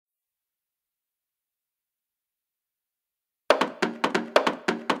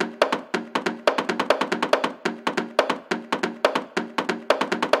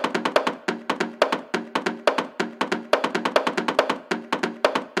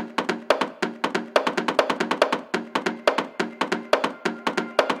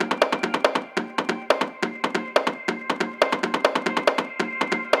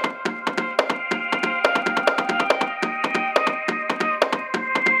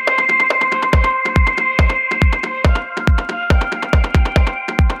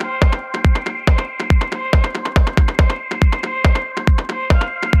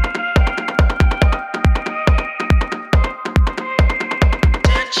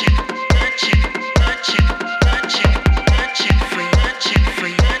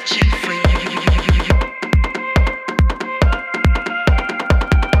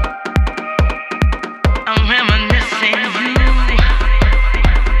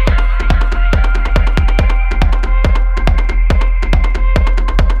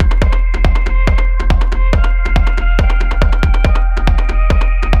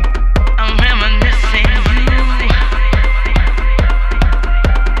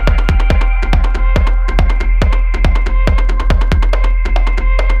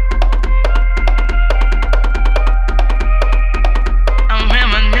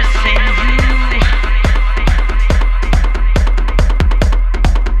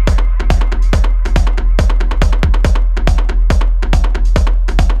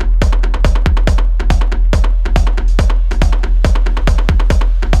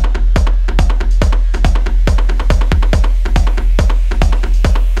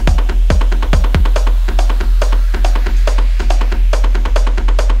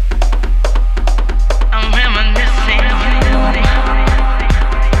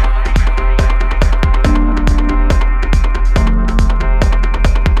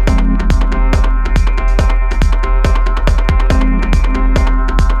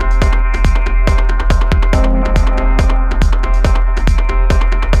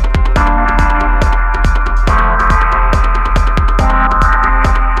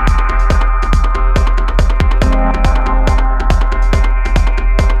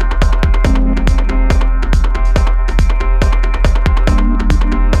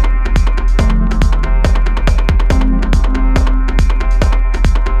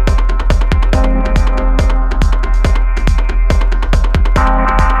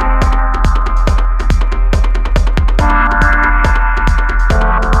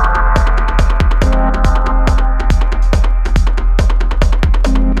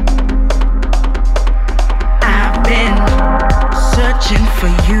for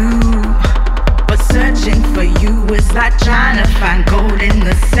you, but searching for you is like trying to find gold in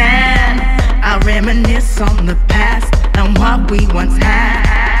the sand. I reminisce on the past and what we once had.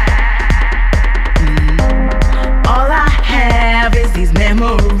 All I have is these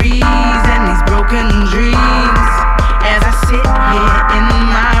memories and these broken dreams as I sit here in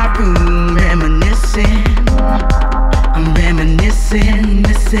my room reminiscing. I'm reminiscing,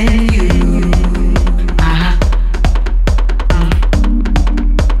 missing you.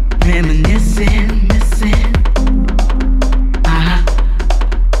 Reminiscing, missing.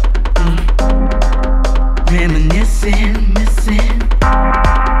 Reminiscing, missing.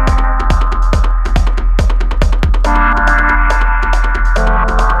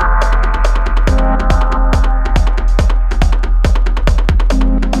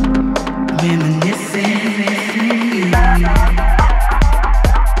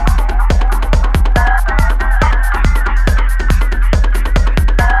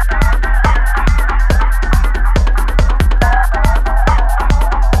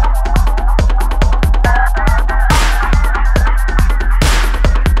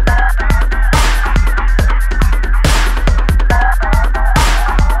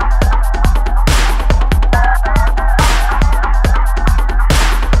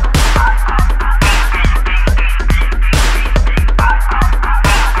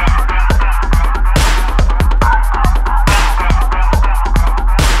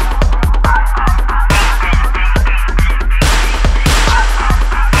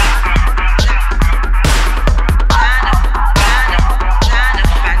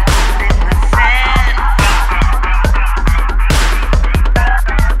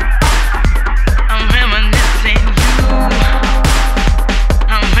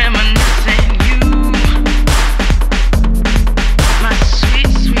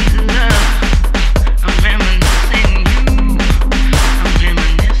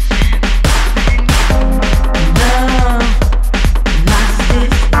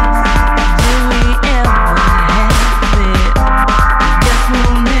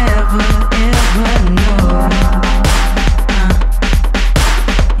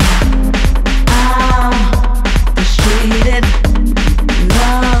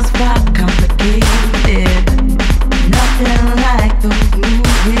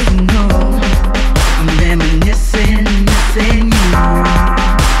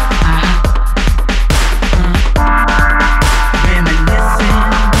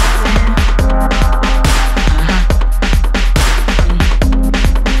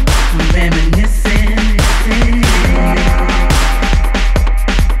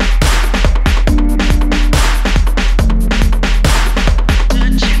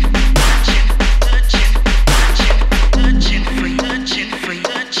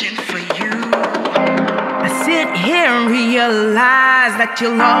 That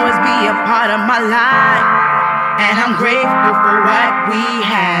you'll always be a part of my life, and I'm grateful for what we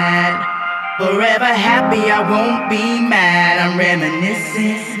had. Forever happy, I won't be mad. I'm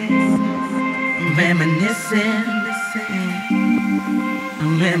reminiscing, I'm reminiscing,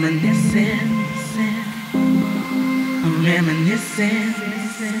 I'm reminiscing, I'm reminiscing,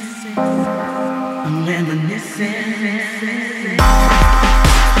 I'm reminiscing.